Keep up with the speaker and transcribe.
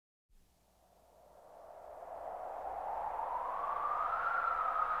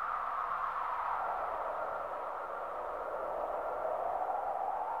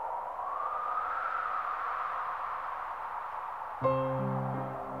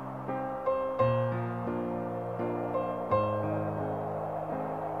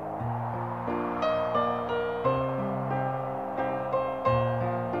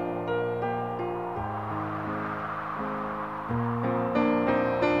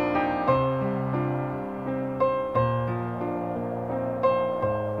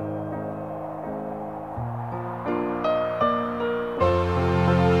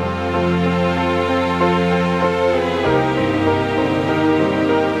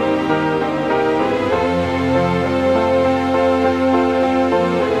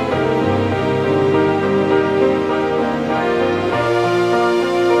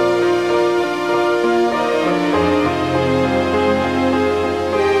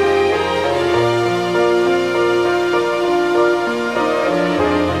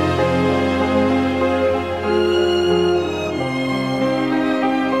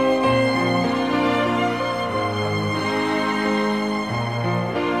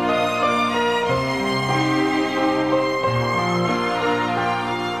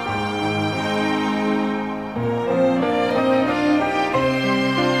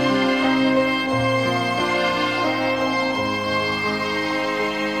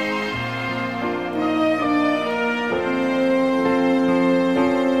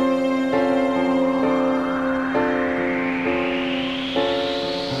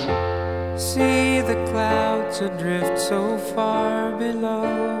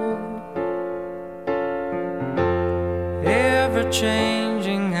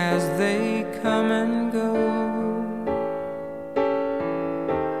ever-changing as they come and go.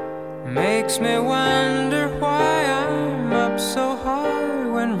 Makes me wonder why I'm up so high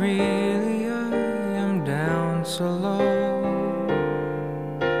when really I am down so low.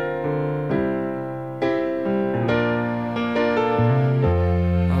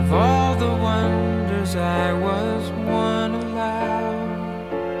 Of all the wonders I was one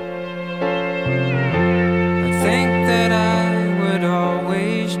allowed, I think that I would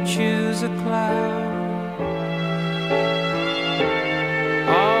always choose a cloud.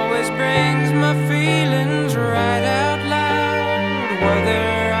 Always brings my feelings right out loud, whether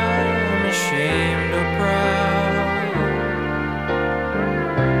I'm ashamed or proud.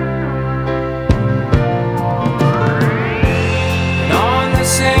 And on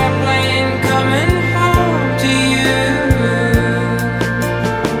this airplane coming home to you,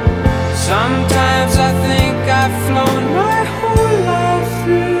 sometimes I think I've flown my whole life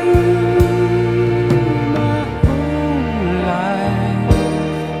through, my whole life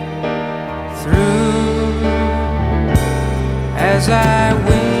through, as I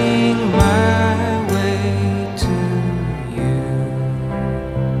wing my way to you.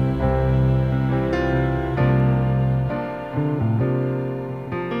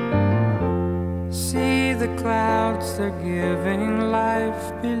 See the clouds, they're giving life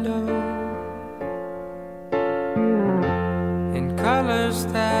below, in colors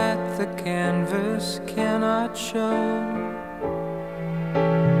that the canvas cannot show,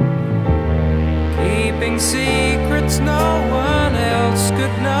 keeping secrets no one else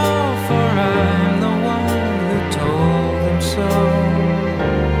could know, for I'm the one who told them so.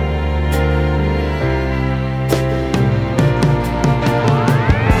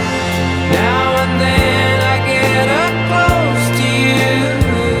 Now and then I get up close to you.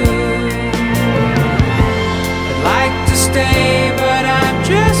 I'd like to stay, but I'm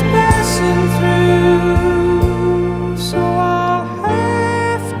just passing through, so I'll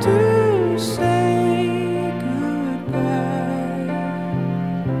have to say goodbye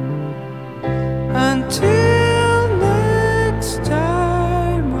until next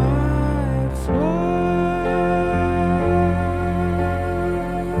time I fly.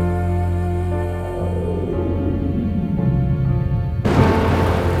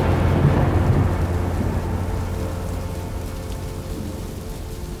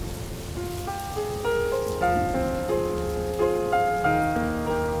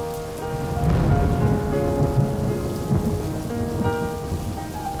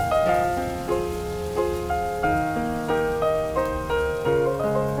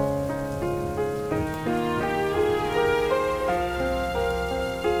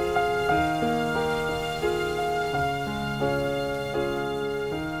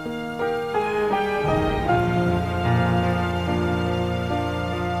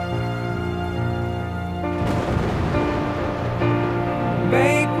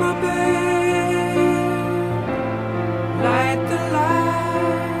 Make my bed, light the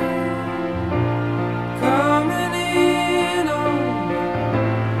light, coming in on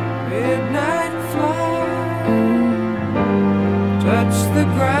midnight flight. Touch the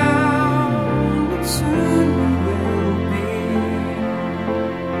ground, and soon we will be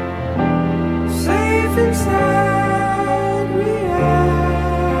safe inside reality.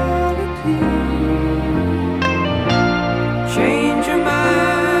 Change your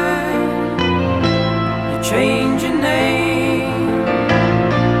mind, you change your name,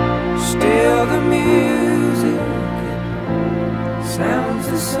 still the music sounds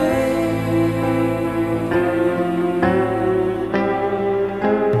the same.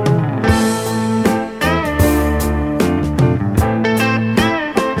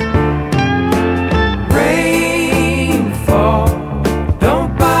 Rainfall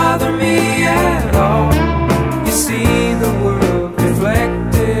don't bother me at all. You see the world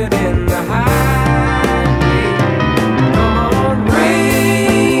reflected in the highway. Come on,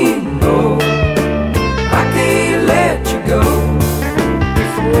 rainbow, I can't let you go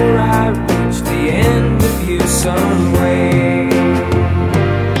before I reach the end of you some way.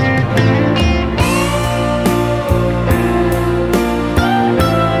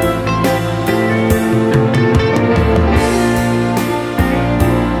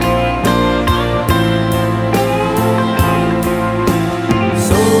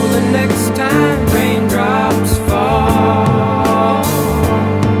 So the next time raindrops fall,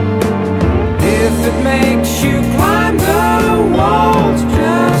 if it makes you cry,